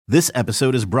This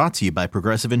episode is brought to you by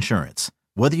Progressive Insurance.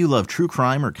 Whether you love true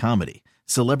crime or comedy,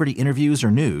 celebrity interviews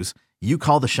or news, you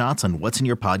call the shots on what's in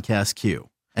your podcast queue.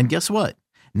 And guess what?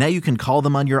 Now you can call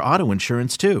them on your auto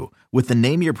insurance too with the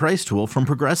Name Your Price tool from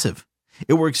Progressive.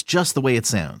 It works just the way it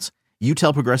sounds. You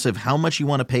tell Progressive how much you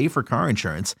want to pay for car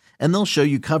insurance, and they'll show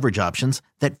you coverage options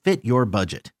that fit your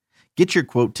budget. Get your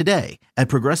quote today at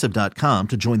Progressive.com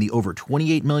to join the over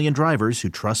 28 million drivers who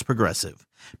trust Progressive.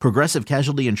 Progressive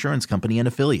Casualty Insurance Company and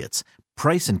Affiliates.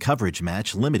 Price and coverage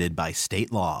match limited by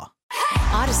state law.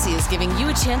 Odyssey is giving you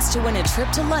a chance to win a trip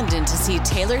to London to see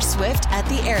Taylor Swift at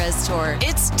the Eras Tour.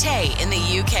 It's Tay in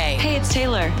the UK. Hey, it's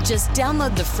Taylor. Just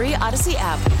download the free Odyssey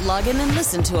app, log in and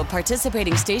listen to a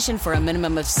participating station for a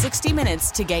minimum of 60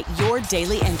 minutes to get your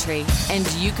daily entry. And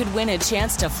you could win a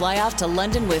chance to fly off to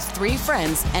London with 3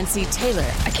 friends and see Taylor.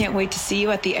 I can't wait to see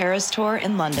you at the Eras Tour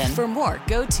in London. For more,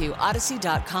 go to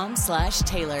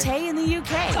odyssey.com/Taylor. Tay in the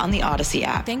UK. It's on the Odyssey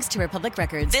app. Thanks to Republic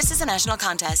Records. This is a national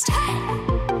contest.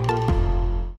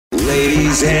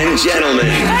 Ladies and gentlemen,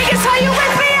 Vegas, are you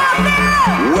with me out there?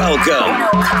 welcome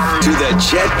to the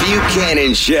Chet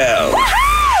Buchanan Show.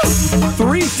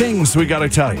 Three things we got to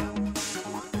tell you.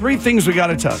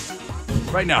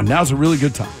 Right now. Now's a really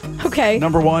good time. Okay.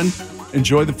 Number one,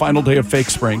 enjoy the final day of fake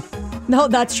spring. No,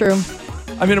 that's true.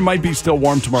 I mean, it might be still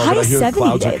warm tomorrow, High but I hear 70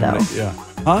 clouds today, are coming though. in. Yeah.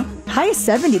 Huh? High is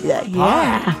 70 today.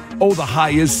 Yeah. High. Oh, the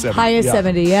high is 70. High is yeah.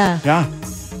 70, yeah. Yeah.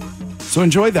 So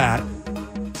enjoy that.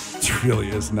 It really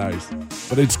is nice.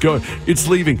 But it's good. It's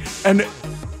leaving. And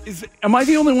am I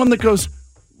the only one that goes,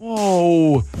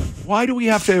 whoa, why does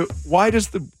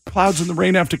the clouds and the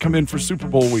rain have to come in for Super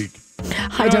Bowl week?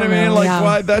 I don't know. Like, yeah.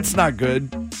 why? That's not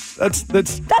good. That's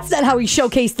not how we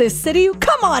showcase this city.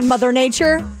 Come on, Mother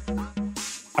Nature.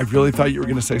 I really thought you were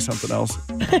going to say something else.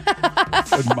 I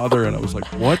said mother, and I was like,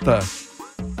 what the?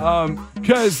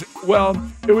 Because, well,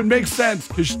 it would make sense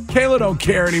because Kayla don't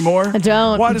care anymore. I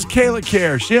don't. Why does Kayla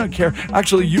care? She don't care.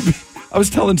 Actually, I was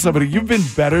telling somebody, you've been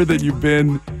better than you've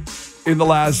been in the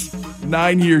last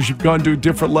 9 years. You've gone to a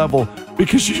different level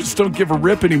because you just don't give a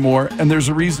rip anymore, and there's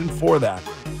a reason for that.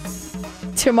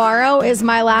 Tomorrow is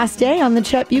my last day on the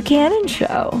Chet Buchanan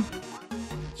Show.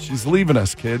 She's leaving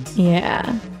us, kids.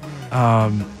 Yeah.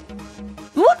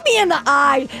 Look me in the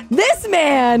eye. This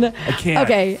man. I can't.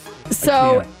 Okay.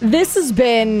 So this has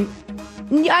been,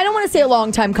 I don't want to say a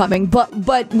long time coming,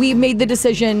 but we made the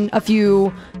decision a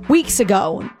few weeks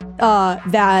ago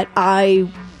that I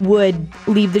would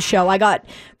leave the show. I got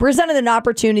presented an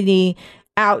opportunity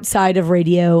outside of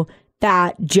radio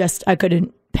that just I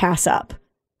couldn't pass up.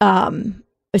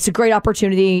 It's a great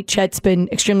opportunity. Chet's been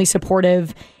extremely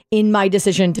supportive in my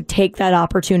decision to take that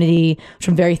opportunity, which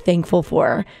I'm very thankful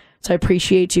for. So I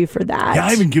appreciate you for that. Yeah, I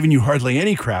haven't given you hardly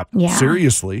any crap. Yeah.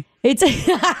 Seriously. It's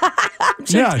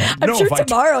I'm sure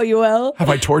tomorrow you will. Have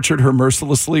I tortured her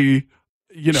mercilessly?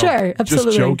 Sure, absolutely.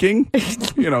 Just joking.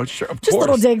 Sure, of just course.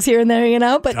 little digs here and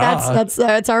there, but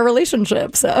that's our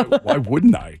relationship. So why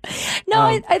wouldn't I? No,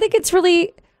 I think it's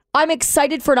really. I'm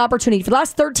excited for an opportunity. For the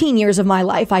last 13 years of my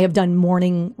life, I have done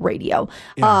morning radio,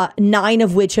 9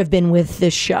 of which have been with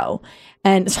this show.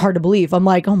 And it's hard to believe. I'm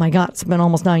like, oh my God, it's been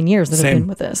almost 9 years that I've been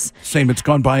with this. Same. It's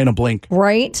gone by in a blink.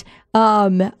 Right?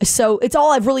 So it's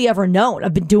all I've really ever known.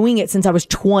 I've been doing it since I was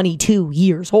 22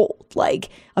 years old. Like,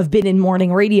 I've been in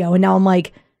morning radio, and now I'm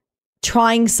like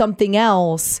trying something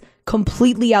else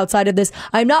completely outside of this.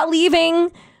 I'm not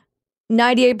leaving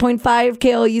 98.5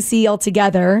 KLUC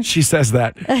altogether. She says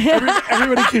that.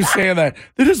 Everybody keeps saying that.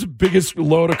 That is the biggest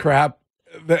load of crap.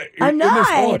 I'm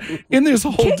not. In this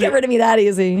whole Can't get rid of me that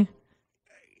easy.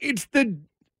 It's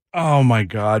oh my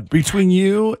God, between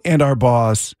you and our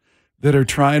boss that are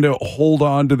trying to hold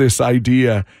on to this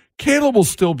idea, Kayla will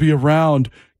still be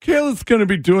around. Kayla's going to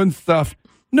be doing stuff.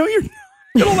 No, you're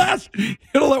not.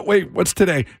 Wait, what's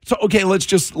today? So, okay,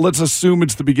 let's assume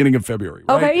it's the beginning of February.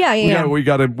 Right? Okay, yeah. We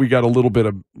got a little bit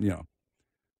of,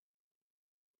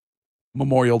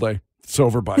 Memorial Day. It's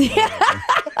over by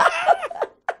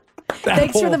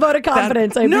Thanks for the vote of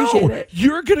confidence. I appreciate it.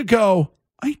 You're going to go,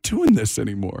 I ain't doing this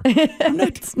anymore.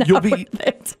 It's not worth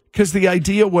it. Because the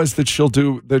idea was that she'll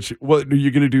do that. What are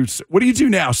you going to do? What do you do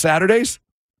now? Saturdays?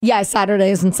 Yeah,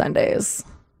 Saturdays and Sundays.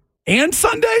 And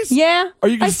Sundays? Yeah. Are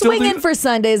you going to swing in for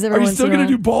Sundays every once in a while? Are you still going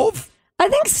to do both? I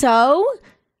think so.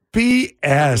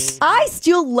 BS. I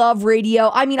still love radio.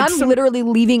 I mean, I'm literally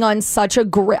leaving on such a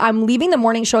great. I'm leaving the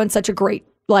morning show on such a great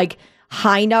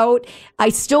high note. I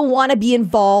still want to be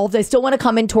involved. I still want to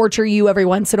come and torture you every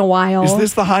once in a while. Is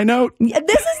this the high note? Yeah,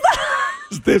 this is the.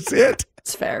 Is this it?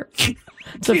 It's fair.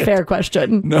 It's a fair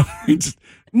question. No,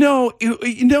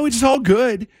 it's all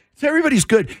good. So everybody's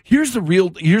good. Here's the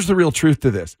real truth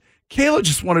to this. Kayla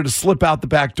just wanted to slip out the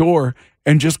back door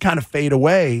and just kind of fade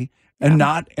away and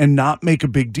not make a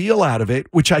big deal out of it,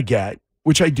 which I get.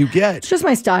 Which I do get. It's just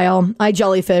my style. I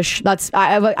jellyfish.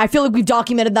 I feel like we've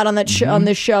documented that on that on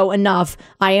this show enough.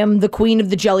 I am the queen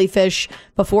of the jellyfish.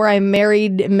 Before I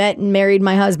met and married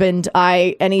my husband,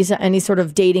 any sort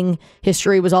of dating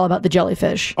history was all about the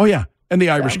jellyfish. Oh yeah, and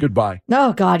the Irish goodbye.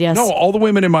 Oh God, yes. No, all the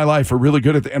women in my life are really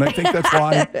good at that, and I think that's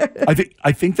why.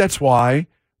 I think that's why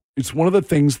it's one of the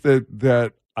things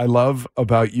that I love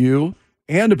about you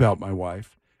and about my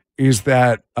wife is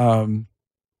that.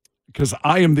 Because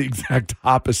I am the exact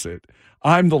opposite.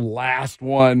 I'm the last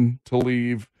one to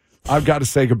leave. I've got to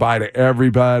say goodbye to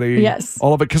everybody. Yes.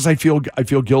 All of it, because I feel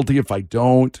guilty if I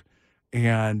don't.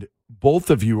 And both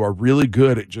of you are really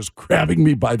good at just grabbing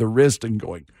me by the wrist and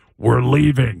going, "We're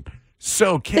leaving."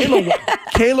 So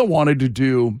Kayla wanted to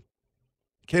do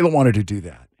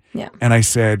that. Yeah. And I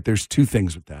said, there's two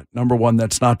things with that. Number one,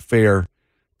 that's not fair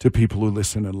to people who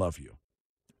listen and love you.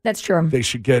 That's true. They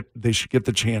should get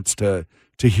the chance to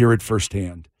hear it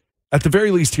firsthand. At the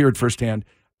very least, hear it firsthand.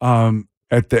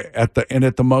 At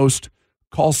the most,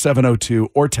 call 702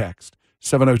 or text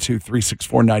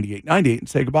 702-364-9898 and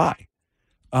say goodbye.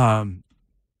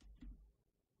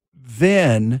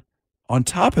 Then on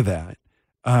top of that,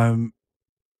 I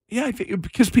think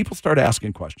because people start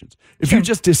asking questions. If you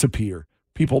just disappear,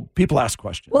 people ask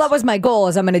questions. Well, that was my goal.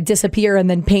 Is I'm going to disappear and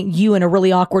then paint you in a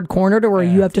really awkward corner to where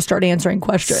you have to start answering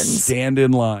questions. Stand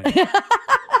in line.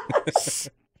 Just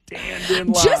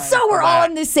so we're all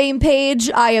on the same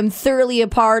page, I am thoroughly a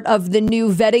part of the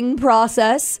new vetting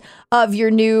process of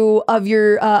your new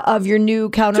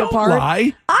counterpart. Don't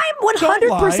lie. I'm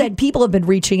 100%. People have been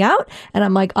reaching out, and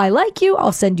I'm like, I like you.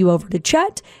 I'll send you over to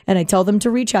Chet, and I tell them to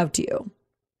reach out to you.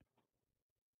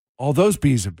 All those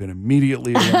bees have been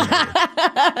immediately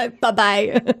eliminated.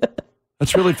 Bye-bye.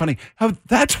 That's really funny.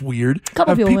 That's weird. A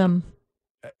couple people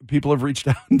people have reached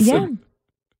out and said,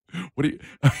 "What do you?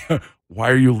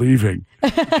 Why are you leaving?"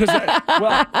 Because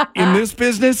in this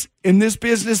business,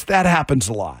 that happens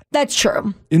a lot. That's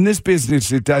true. In this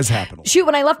business, it does happen a lot. Shoot,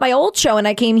 when I left my old show and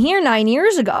I came here 9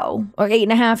 years ago, or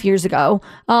 8.5 years ago,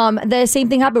 the same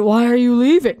thing happened. Why are you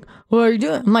leaving? What are you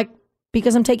doing? I'm like,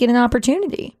 because I'm taking an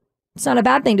opportunity. It's not a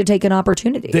bad thing to take an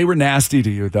opportunity. They were nasty to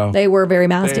you, though. They were very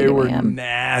nasty to me. They were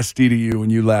nasty to you when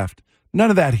you left. None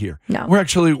of that here. No. We're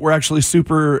actually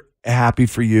super happy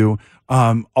for you.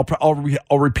 I'll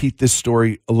repeat this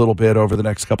story a little bit over the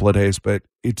next couple of days, but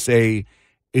it's an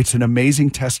amazing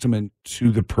testament to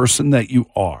the person that you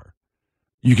are.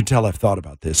 You can tell I've thought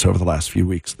about this over the last few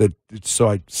weeks. So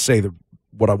I say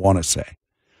what I want to say.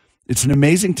 It's an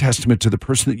amazing testament to the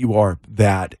person that you are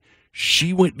that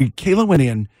Kayla went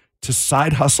in to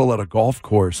side hustle at a golf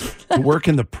course, to work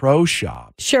in the pro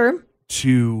shop. Sure.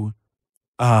 To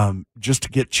just to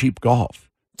get cheap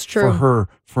golf. It's true.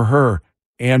 For her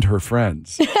and her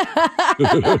friends. And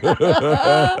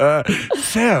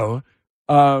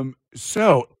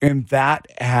that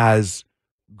has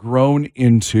grown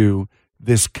into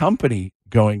this company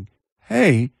going,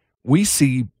 "Hey, we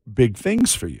see big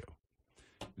things for you."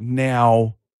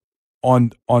 Now,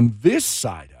 on this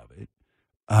side of it,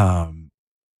 on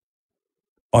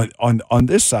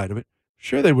this side of it,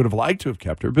 sure, they would have liked to have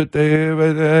kept her, but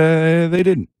they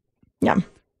didn't. Yeah.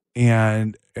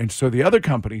 And so the other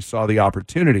company saw the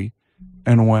opportunity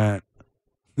and went,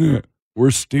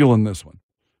 "We're stealing this one.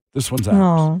 This one's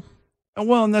ours." Oh.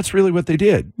 Well, and that's really what they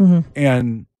did. Mm-hmm.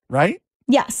 And right?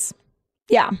 Yes.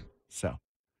 Yeah. So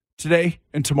today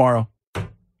and tomorrow,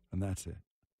 and that's it.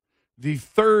 The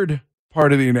third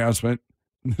part of the announcement,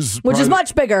 which is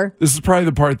much bigger. This is probably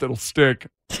the part that'll stick.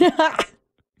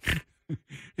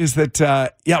 Is that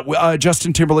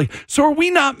Justin Timberlake? So are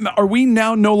we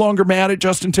now no longer mad at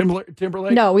Justin Timberlake?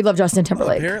 No, we love Justin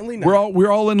Timberlake. Apparently not. We're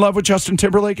all in love with Justin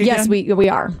Timberlake again? Yes, we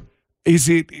are.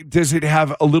 Does it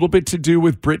have a little bit to do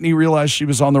with Britney realized she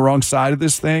was on the wrong side of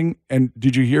this thing? And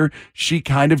did you hear she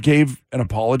kind of gave an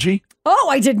apology? Oh,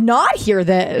 I did not hear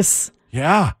this.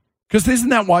 Yeah. Because isn't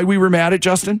that why we were mad at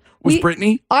Justin?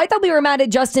 Britney? I thought we were mad at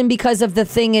Justin because of the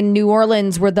thing in New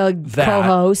Orleans where the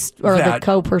co-host or the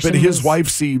co-person. But the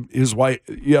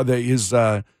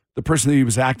person that he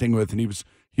was acting with, and he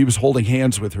was holding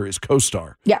hands with her, his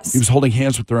co-star. Yes. He was holding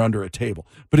hands with her under a table.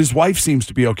 But his wife seems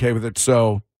to be okay with it,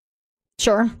 so.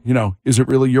 Sure. Is it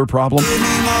really your problem?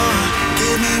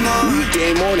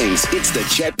 Weekday mornings, it's the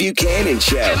Chet Buchanan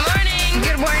Show.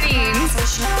 Good morning.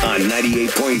 On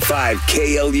 98.5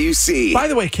 KLUC. By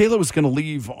the way, Kayla was going to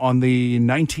leave on the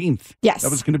 19th. Yes.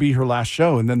 That was going to be her last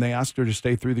show, and then they asked her to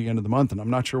stay through the end of the month, and I'm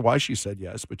not sure why she said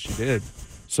yes, but she did.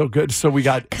 So good. So we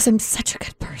got. Because I'm such a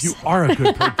good person. You are a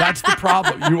good person. That's the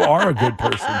problem. You are a good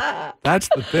person. That's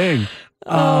the thing.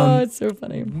 It's so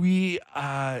funny.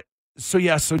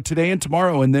 So today and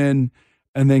tomorrow, and then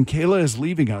Kayla is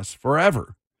leaving us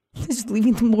forever. Just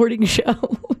leaving the morning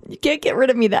show. You can't get rid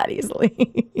of me that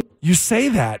easily. You say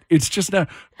that. It's just not.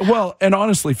 Well, and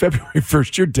honestly, February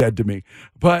 1st, you're dead to me.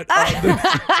 But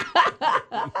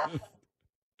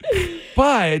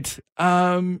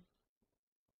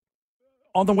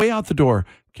on the way out the door,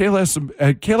 Kayla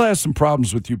has some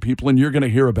problems with you people, and you're going to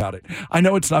hear about it. I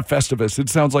know it's not Festivus. It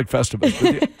sounds like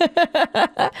Festivus.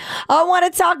 I want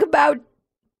to talk about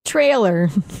trailer.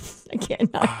 I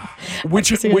can't.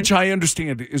 Which I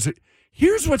understand.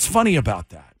 Here's what's funny about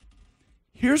that.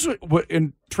 Here's what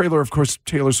in trailer, of course,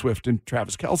 Taylor Swift and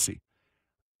Travis Kelce.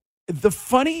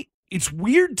 It's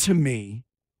weird to me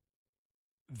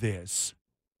that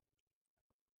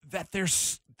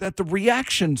the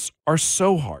reactions are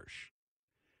so harsh.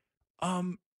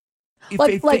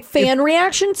 Fan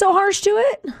reaction so harsh to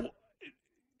it?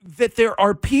 That there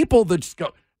are people that just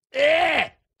go,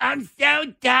 I'm so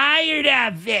tired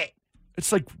of it.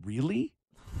 It's like, really?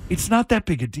 It's not that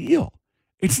big a deal.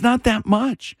 It's not that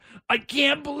much. I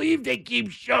can't believe they keep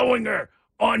showing her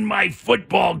on my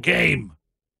football game.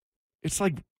 It's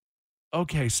like,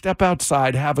 okay, step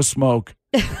outside, have a smoke.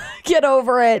 Get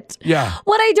over it. Yeah.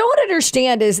 What I don't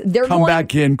understand is come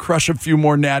back in, crush a few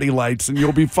more natty lights, and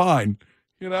you'll be fine.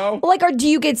 You know? Like, or do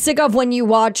you get sick of when you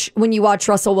watch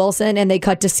Russell Wilson and they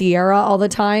cut to Sierra all the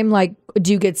time? Like,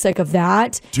 do you get sick of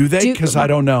that? Do they? Because I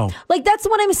don't know. Like, that's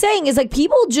what I'm saying is like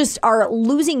people just are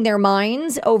losing their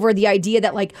minds over the idea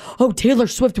that like, oh, Taylor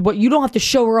Swift, what, you don't have to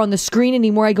show her on the screen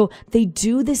anymore. I go, they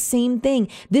do the same thing.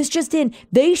 They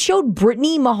showed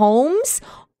Brittany Mahomes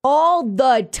all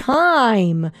the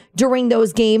time during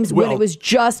those games when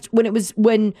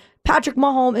Patrick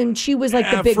Mahomes and she was like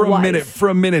the big wife. For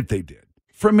a minute they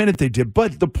did.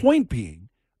 But the point being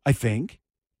that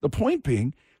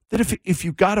if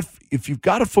you've got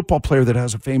a football player that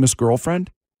has a famous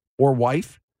girlfriend or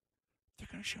wife, they're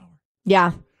going to show her.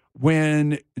 Yeah.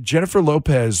 When Jennifer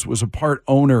Lopez was a part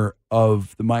owner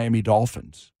of the Miami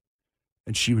Dolphins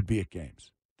and she would be at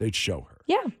games, they'd show her.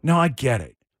 Yeah. Now I get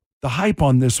it. The hype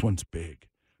on this one's big.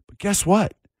 But guess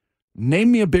what?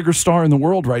 Name me a bigger star in the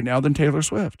world right now than Taylor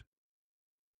Swift.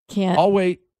 Can't. I'll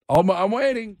wait. I'm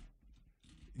waiting.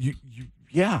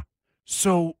 Yeah.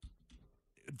 So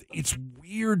it's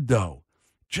weird though,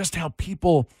 just how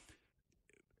Peyton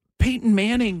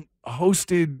Manning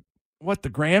hosted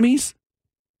the Grammys?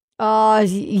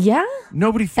 Yeah.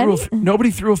 Nobody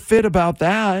threw a fit about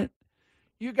that.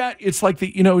 You got you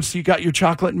got your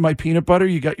chocolate and my peanut butter.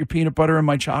 You got your peanut butter and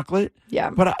my chocolate. Yeah.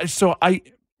 But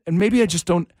maybe I just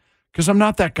don't, because I'm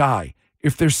not that guy.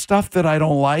 If there's stuff that I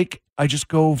don't like, I just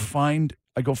go find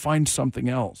something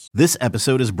else. This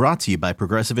episode is brought to you by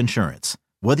Progressive Insurance.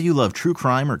 Whether you love true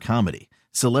crime or comedy,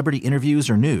 celebrity interviews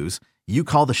or news, you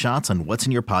call the shots on what's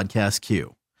in your podcast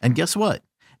queue. And guess what?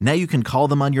 Now you can call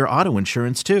them on your auto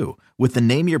insurance too with the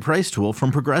Name Your Price tool from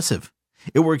Progressive.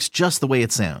 It works just the way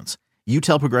it sounds. You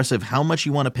tell Progressive how much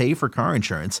you want to pay for car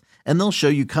insurance, and they'll show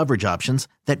you coverage options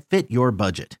that fit your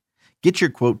budget. Get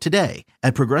your quote today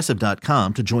at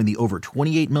Progressive.com to join the over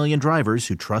 28 million drivers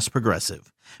who trust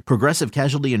Progressive. Progressive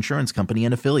Casualty Insurance Company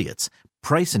and Affiliates.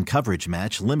 Price and coverage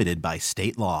match limited by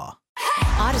state law.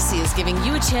 Odyssey is giving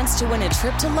you a chance to win a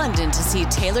trip to London to see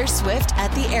Taylor Swift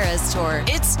at the Eras Tour.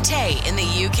 It's Tay in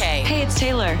the UK. Hey, it's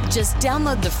Taylor. Just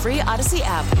download the free Odyssey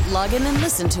app, log in and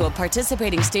listen to a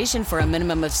participating station for a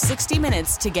minimum of 60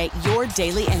 minutes to get your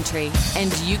daily entry.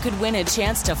 And you could win a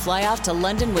chance to fly off to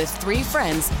London with 3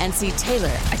 friends and see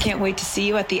Taylor. I can't wait to see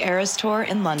you at the Eras Tour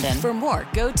in London. For more,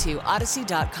 go to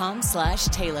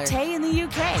odyssey.com/Taylor. Tay in the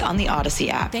UK. It's on the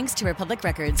Odyssey app. Thanks to Republic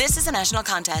Records. This is a national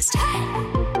contest.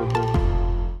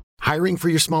 Hiring for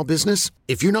your small business?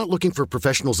 If you're not looking for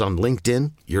professionals on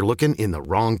LinkedIn, you're looking in the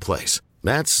wrong place.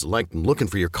 That's like looking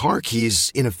for your car keys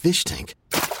in a fish tank.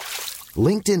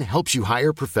 LinkedIn helps you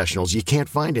hire professionals you can't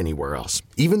find anywhere else,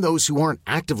 even those who aren't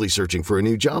actively searching for a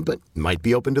new job but might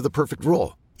be open to the perfect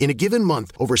role. In a given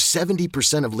month, over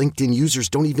 70% of LinkedIn users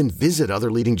don't even visit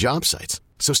other leading job sites.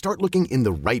 So start looking in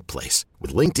the right place.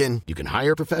 With LinkedIn, you can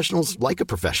hire professionals like a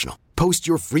professional. Post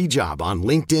your free job on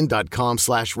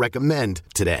linkedin.com/recommend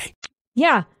today.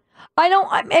 Yeah.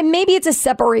 And maybe it's a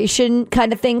separation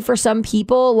kind of thing for some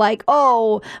people. Like,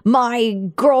 oh, my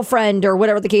girlfriend or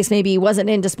whatever the case may be wasn't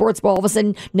into sports, but all of a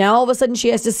sudden she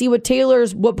has to see what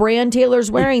brand Taylor's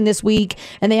wearing this week,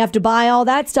 and they have to buy all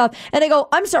that stuff. And I go,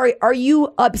 I'm sorry, are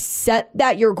you upset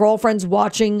that your girlfriend's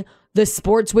watching the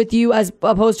sports with you as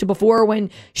opposed to before when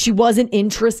she wasn't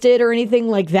interested or anything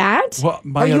like that? Well,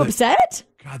 Are you upset?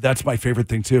 God, that's my favorite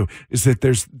thing too, is that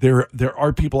there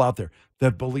are people out there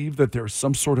that believe that there's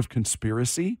some sort of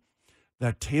conspiracy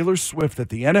that Taylor Swift, that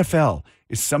the NFL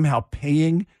is somehow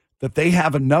paying, that they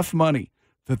have enough money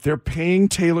that they're paying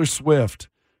Taylor Swift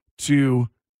to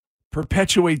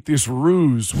perpetuate this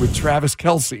ruse with Travis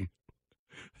Kelce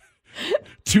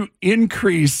to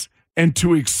increase and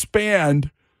to expand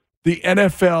the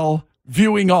NFL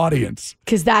viewing audience.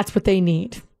 Because that's what they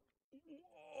need.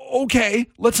 Okay,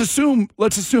 let's assume.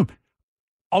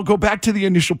 I'll go back to the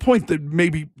initial point that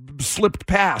maybe slipped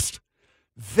past.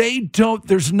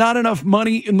 There's not enough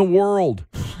money in the world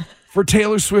for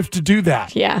Taylor Swift to do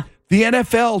that. Yeah. The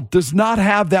NFL does not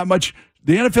have that much.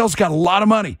 The NFL's got a lot of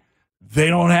money. They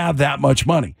don't have that much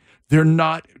money.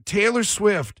 Taylor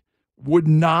Swift would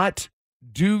not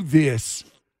do this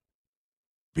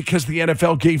because the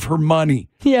NFL gave her money.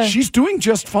 Yeah. She's doing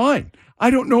just fine. I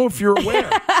don't know if you're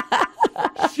aware.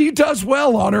 She does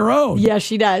well on her own. Yeah,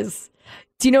 she does.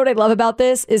 Do you know what I love about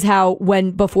this is how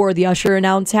before the Usher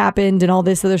announce happened and all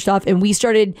this other stuff, and we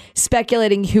started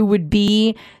speculating who would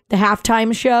be the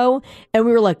halftime show, and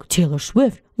we were like, Taylor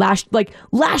Swift.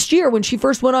 Last year when she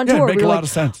first went on tour, make we were a lot like, of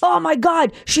sense. Oh my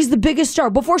God, she's the biggest star.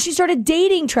 Before she started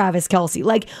dating Travis Kelce,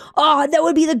 that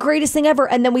would be the greatest thing ever.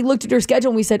 And then we looked at her schedule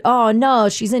and we said, oh no,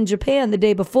 she's in Japan the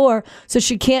day before, so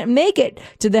she can't make it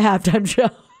to the halftime show.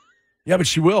 Yeah, but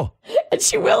she will. And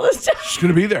she will this time. She's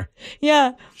going to be there.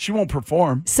 Yeah. She won't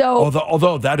perform. So,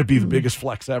 although that'd be the biggest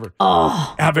flex ever.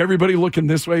 Oh. Have everybody looking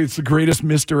this way. It's the greatest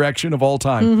misdirection of all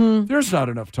time. Mm-hmm. There's not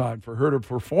enough time for her to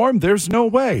perform. There's no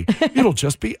way. It'll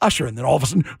just be Usher. And then all of a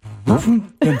sudden,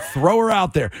 then throw her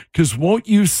out there. Because won't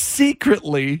you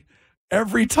secretly,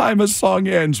 every time a song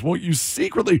ends, won't you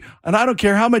secretly, and I don't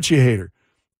care how much you hate her,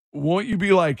 won't you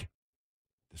be like,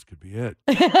 this could be it.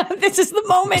 This is the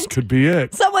moment. This could be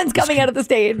it. Someone's coming out of the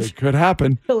stage. It could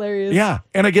happen. Hilarious. Yeah.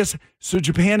 And I guess, so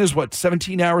Japan is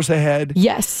 17 hours ahead?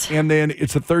 Yes. And then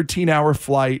it's a 13-hour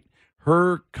flight.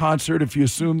 Her concert, if you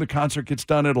assume the concert gets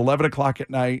done at 11 o'clock at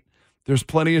night, there's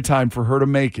plenty of time for her to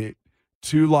make it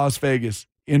to Las Vegas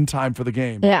in time for the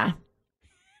game. Yeah.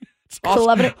 It's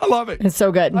awesome. I love it. It's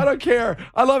so good. I don't care.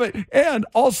 I love it. And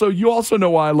also, you also know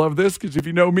why I love this, because if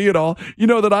you know me at all, you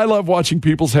know that I love watching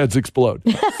people's heads explode.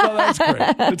 So that's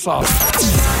great. It's awesome.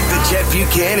 The Chet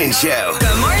Buchanan Show.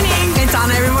 Good morning. It's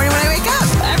on every morning when I wake up.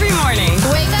 Every morning.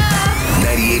 Wake up.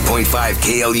 98.5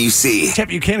 KLUC. Chet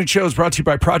Buchanan Show is brought to you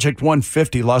by Project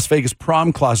 150, Las Vegas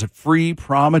Prom Closet, free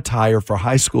prom attire for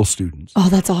high school students. Oh,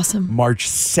 that's awesome. March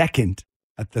 2nd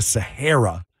at the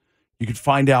Sahara. You can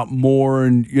find out more,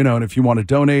 and and if you want to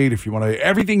donate, if you want to,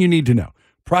 everything you need to know.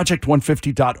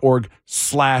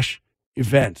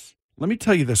 Project150.org/events. Let me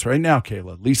tell you this right now,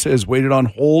 Kayla. Lisa has waited on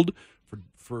hold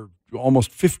for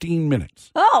almost 15 minutes.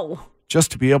 Oh.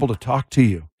 Just to be able to talk to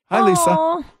you. Hi, Lisa.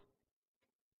 Aww.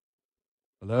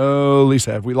 Hello,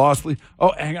 Lisa. Have we lost Lisa?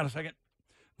 Oh, hang on a second.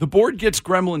 The board gets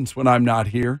gremlins when I'm not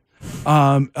here.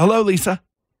 Hello, Lisa.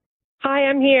 Hi,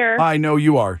 I'm here. I know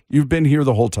you are. You've been here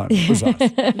the whole time. It was us.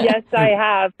 Yes, I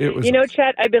have. It was us.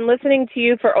 Chet, I've been listening to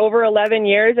you for over 11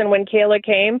 years, and when Kayla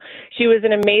came, she was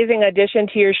an amazing addition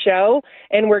to your show,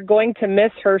 and we're going to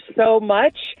miss her so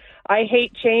much. I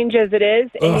hate change as it is,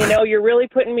 and you're really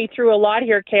putting me through a lot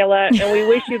here, Kayla, and we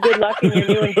wish you good luck in your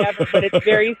new endeavor, but it's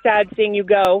very sad seeing you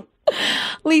go.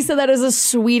 Lisa, that is the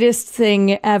sweetest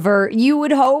thing ever. You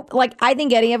would hope, I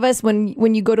think any of us,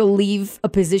 when you go to leave a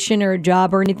position or a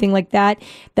job or anything like that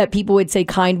people would say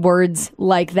kind words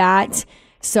like that.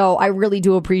 So I really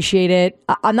do appreciate it.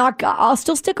 I'll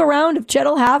still stick around. If Chet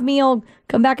will have me, I'll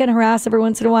come back and harass every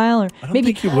once in a while. Or I don't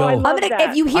think you will.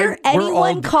 If you hear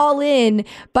anyone call in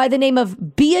by the name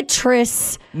of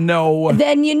Beatrice, no,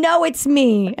 then you know it's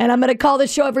me. And I'm going to call the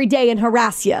show every day and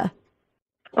harass you.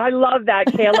 I love that,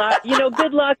 Kayla.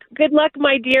 Good luck. Good luck,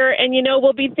 my dear. And,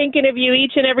 we'll be thinking of you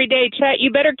each and every day. Chet, you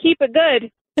better keep it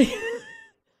good.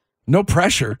 No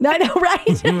pressure. I know,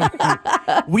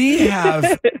 right? We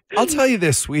have, I'll tell you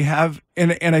this, we have,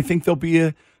 and I think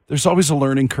there's always a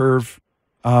learning curve.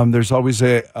 There's always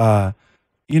when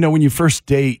you first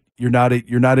date, you're not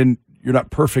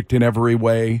perfect in every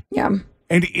way. Yeah.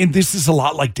 And this is a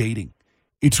lot like dating.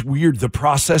 It's weird. The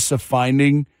process of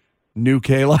finding new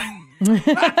Kayla.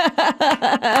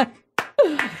 Yeah,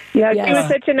 she was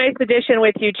such a nice addition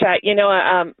with you, Chet.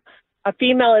 a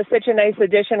female is such a nice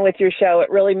addition with your show. It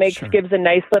really gives a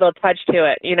nice little touch to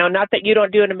it. Not that you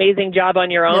don't do an amazing job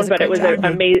on your own, but it was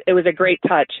a great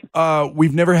touch.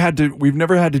 We've never had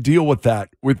to deal with that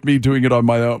with me doing it on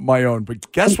my own.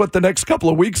 But guess what? The next couple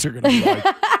of weeks are going to be like.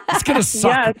 It's going to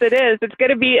suck. Yes, it is. It's going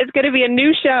to be a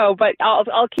new show, but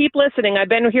I'll keep listening. I've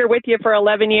been here with you for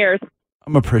 11 years.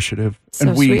 I'm appreciative.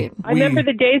 So sweet. I remember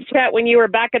the days, Chet, when you were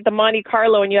back at the Monte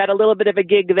Carlo and you had a little bit of a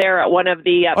gig there at one of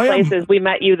the places. Yeah. We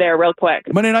met you there real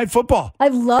quick. Monday Night Football. I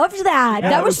loved that. Yeah,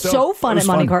 that was so fun at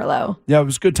Monte Carlo. Yeah, it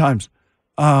was good times.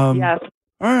 Yes.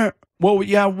 All right. Well,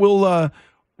 yeah,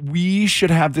 we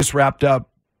should have this wrapped up.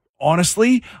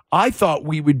 Honestly, I thought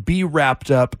we would be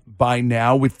wrapped up by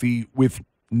now with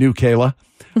new Kayla.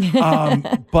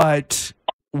 But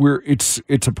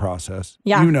it's a process.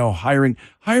 Yeah.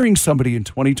 Hiring somebody in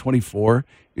 2024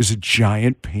 is a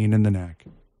giant pain in the neck.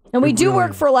 And we do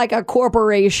work for like a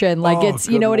corporation. Like it's,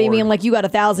 you know what I mean? Like you got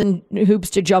 1,000 hoops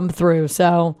to jump through.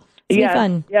 So it's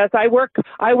fun. Yes. I work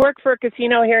for a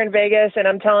casino here in Vegas, and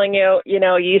I'm telling you,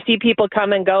 you see people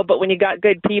come and go, but when you got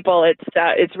good people,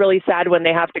 it's really sad when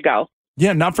they have to go.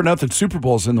 Yeah, not for nothing. Super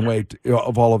Bowl's in the way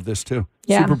of all of this too.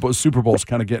 Yeah. Super Bowl's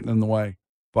kind of getting in the way.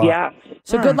 But, yeah.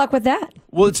 So good luck with that.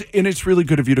 Well, it's really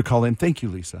good of you to call in. Thank you,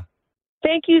 Lisa.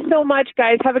 Thank you so much,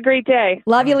 guys. Have a great day.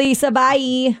 Love you, Lisa.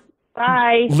 Bye.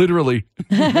 Bye. Literally.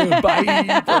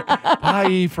 Bye.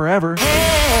 Bye forever.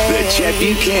 The Chet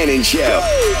Buchanan Show.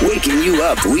 Waking you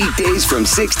up weekdays from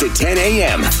 6 to 10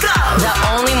 a.m. The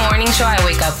only morning show I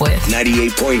wake up with.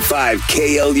 98.5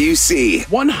 KLUC.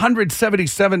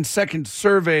 177-second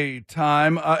survey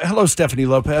time. Hello, Stephanie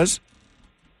Lopez.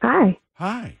 Hi.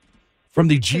 Hi. From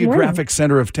the geographic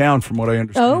center of town, from what I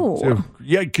understand. Oh. So,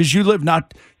 yeah, because you're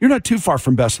not too far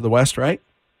from Best of the West, right?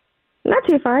 Not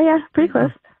too far, yeah. Pretty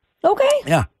close. Okay.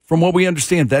 Yeah. From what we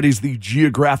understand, that is the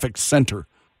geographic center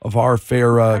of our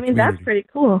fair community. That's pretty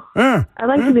cool. Yeah. I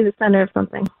like to be the center of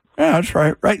something. Yeah, that's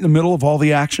right. Right in the middle of all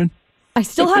the action. I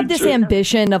still have this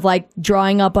ambition of like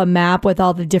drawing up a map with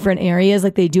all the different areas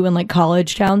like they do in like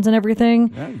college towns and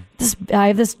everything. Yeah. I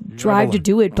have this drive to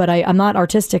do it, but I'm not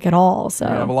artistic at all. So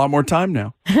I have a lot more time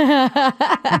now.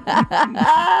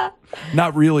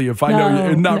 Not really. If I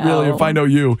know you, if I know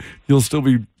you, you'll still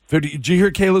be 50. Did you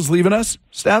hear Kayla's leaving us,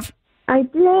 Steph? I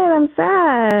did. I'm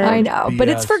sad. I know, but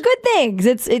it's for good things.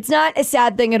 It's not a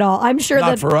sad thing at all. I'm sure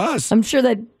not for us. I'm sure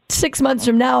that 6 months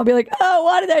from now, I'll be like, oh,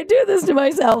 why did I do this to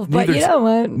myself? But you know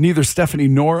what? Neither Stephanie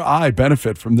nor I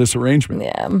benefit from this arrangement.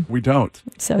 Yeah. We don't.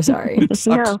 So sorry.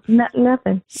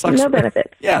 Nothing. Sucks no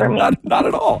benefits. Yeah, not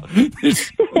at all.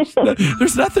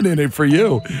 There's nothing in it for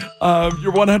you.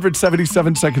 Your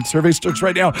 177-second survey starts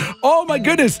right now. Oh, my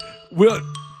goodness.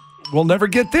 We'll never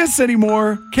get this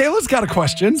anymore. Kayla's got a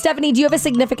question. Stephanie, do you have a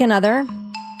significant other?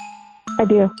 I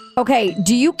do. Okay.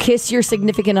 Do you kiss your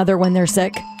significant other when they're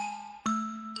sick?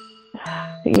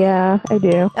 Yeah, I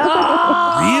do.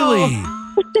 Oh!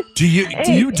 Really? Do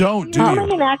you don't? Do you?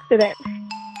 It's an accident.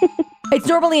 It's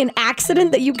normally an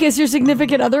accident that you kiss your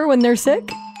significant other when they're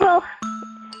sick? Well,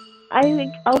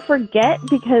 I'll forget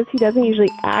because he doesn't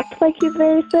usually act like he's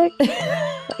very sick.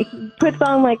 He puts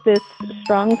on like this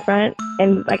strong front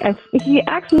and he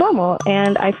acts normal,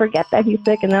 and I forget that he's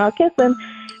sick, and then I'll kiss him,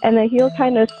 and then he'll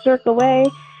kind of smirk away,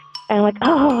 and like,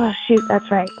 oh, shoot, that's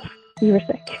right. You were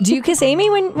sick. Do you kiss Amy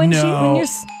when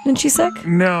she's sick?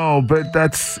 No, but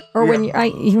that's when you're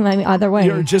either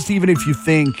way. Just even if you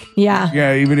think.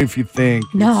 Yeah. Even if you think.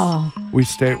 No. We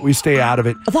stay out of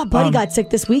it. I thought Buddy got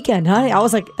sick this weekend, huh? I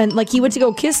was like, and like he went to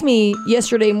go kiss me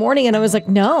yesterday morning, and I was like,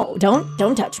 no,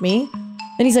 don't touch me.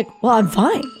 And he's like, well, I'm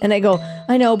fine. And I go,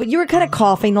 I know, but you were kind of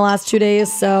coughing the last 2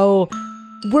 days, so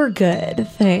we're good.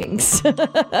 Thanks.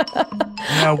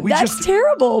 Yeah, that's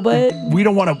terrible, but we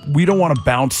don't want to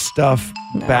bounce stuff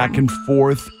back and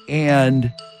forth,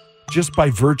 and just by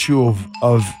virtue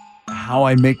of how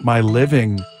I make my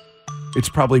living, it's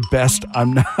probably best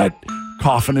I'm not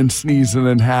coughing and sneezing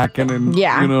and hacking and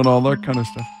and all that kind of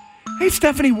stuff. Hey,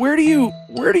 Stephanie, where do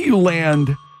you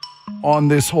land on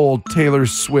this whole Taylor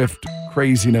Swift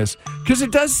craziness? Because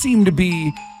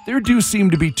there do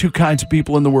seem to be two kinds of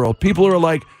people in the world. People who are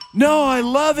like, no, I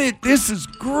love it. This is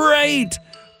great.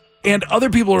 And other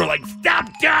people are like, stop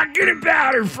talking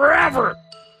about her forever.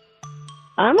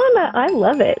 I'm on the I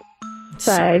love it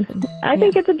side. I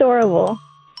think it's adorable.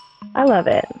 I love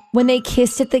it. When they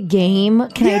kissed at the game,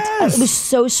 it was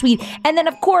so sweet. And then,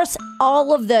 of course,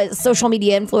 all of the social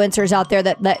media influencers out there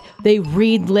that they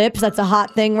read lips. That's a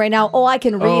hot thing right now. Oh, I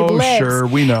can read lips. Sure,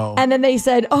 we know. And then they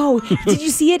said, oh, did you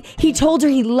see it? He told her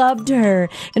he loved her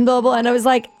and blah, blah. And I was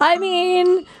like, I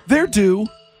mean. They're due.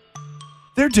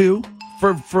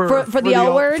 For the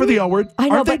L word? For the L word. I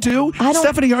know, aren't they but due? I don't-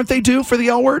 Stephanie, aren't they due for the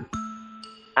L word?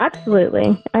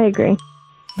 Absolutely. I agree.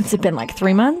 What's it been, like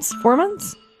 3 months? 4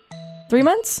 months? 3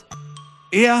 months?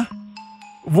 Yeah.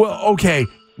 Well, okay.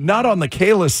 Not on the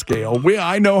Kayla scale.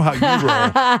 I know how you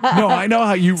roll. No, I know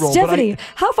how you roll. Stephanie,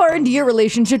 how far into your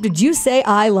relationship did you say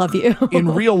I love you? In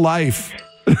real life,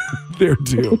 they're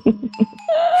due.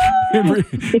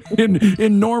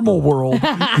 In normal world,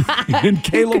 in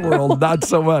Kayla world, not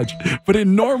so much. But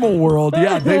in normal world,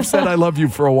 yeah, they've said I love you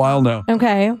for a while now.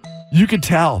 Okay. You could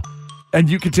tell. And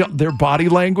you could tell their body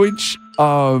language,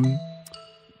 their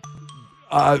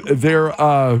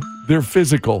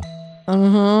physical.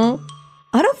 Mm-hmm.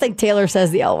 I don't think Taylor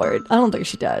says the L word. I don't think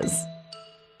she does.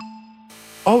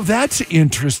 Oh, that's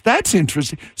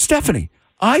interesting. Stephanie,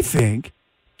 I think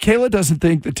Kayla doesn't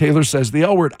think that Taylor says the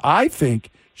L word. I think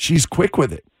she's quick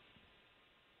with it.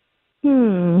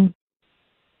 I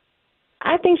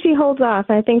think she holds off.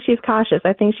 I think she's cautious.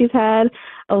 I think she's had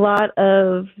a lot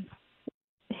of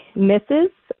misses,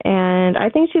 and I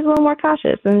think she's a little more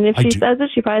cautious. And if she says it,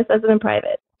 she probably says it in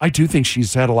private. I do think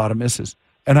she's had a lot of misses.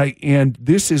 And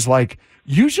this is like,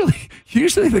 usually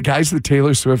the guys that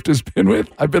Taylor Swift has been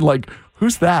with, I've been like,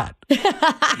 who's that?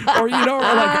 or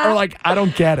I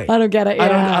don't get it. I don't get it.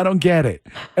 Yeah. I don't get it.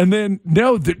 And then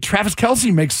Travis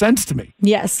Kelce makes sense to me.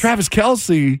 Yes. Travis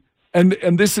Kelce.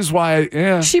 And this is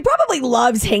why, She probably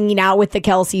loves hanging out with the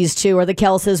Kelces too, or the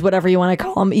Kelces, whatever you want to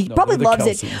call them. He probably loves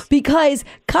it because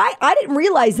I didn't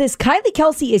realize this. Kylie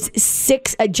Kelce is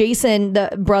 6. Jason,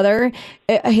 the brother,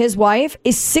 his wife,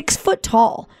 is 6 foot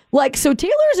tall. Like, so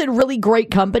Taylor's in really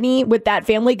great company with that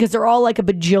family because they're all like a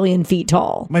bajillion feet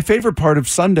tall. My favorite part of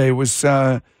Sunday was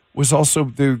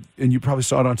also and you probably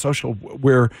saw it on social,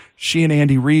 where she and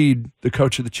Andy Reid, the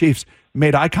coach of the Chiefs,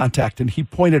 made eye contact, and he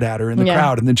pointed at her in the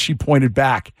crowd, and then she pointed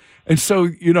back. And so,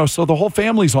 so the whole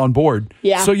family's on board.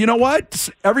 Yeah. So you know what?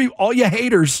 All you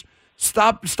haters,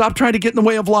 stop trying to get in the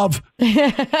way of love.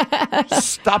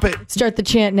 Stop it. Start the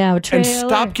chant now, Trailer. And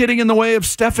stop getting in the way of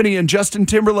Stephanie and Justin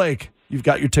Timberlake. You've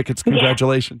got your tickets.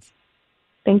 Congratulations.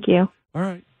 Thank you. All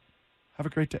right. Have a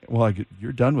great day. Well,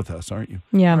 you're done with us, aren't you?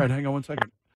 Yeah. All right, hang on 1 second.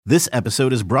 This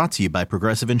episode is brought to you by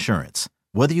Progressive Insurance.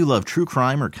 Whether you love true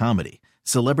crime or comedy,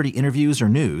 celebrity interviews or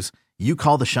news, you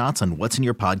call the shots on what's in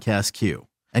your podcast queue.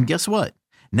 And guess what?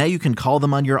 Now you can call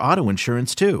them on your auto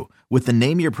insurance too with the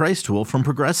Name Your Price tool from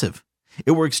Progressive.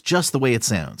 It works just the way it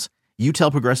sounds. You tell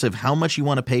Progressive how much you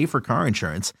want to pay for car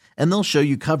insurance, and they'll show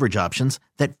you coverage options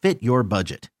that fit your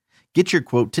budget. Get your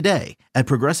quote today at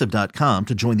Progressive.com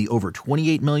to join the over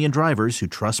 28 million drivers who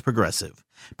trust Progressive.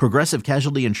 Progressive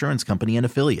Casualty Insurance Company and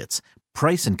Affiliates.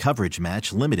 Price and coverage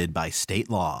match limited by state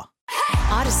law.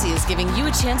 Odyssey is giving you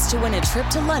a chance to win a trip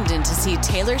to London to see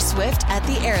Taylor Swift at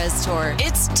the Eras Tour.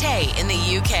 It's Tay in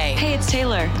the UK. Hey, it's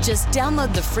Taylor. Just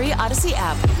download the free Odyssey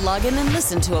app, log in and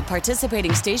listen to a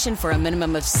participating station for a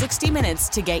minimum of 60 minutes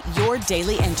to get your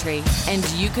daily entry. And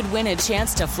you could win a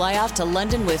chance to fly off to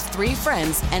London with 3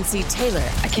 friends and see Taylor.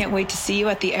 I can't wait to see you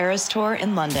at the Eras Tour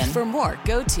in London. For more,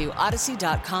 go to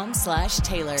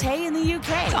odyssey.com/Taylor. Tay in the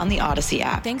UK. On the Odyssey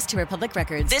app. Thanks to Republic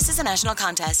Records. This is a national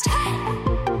contest.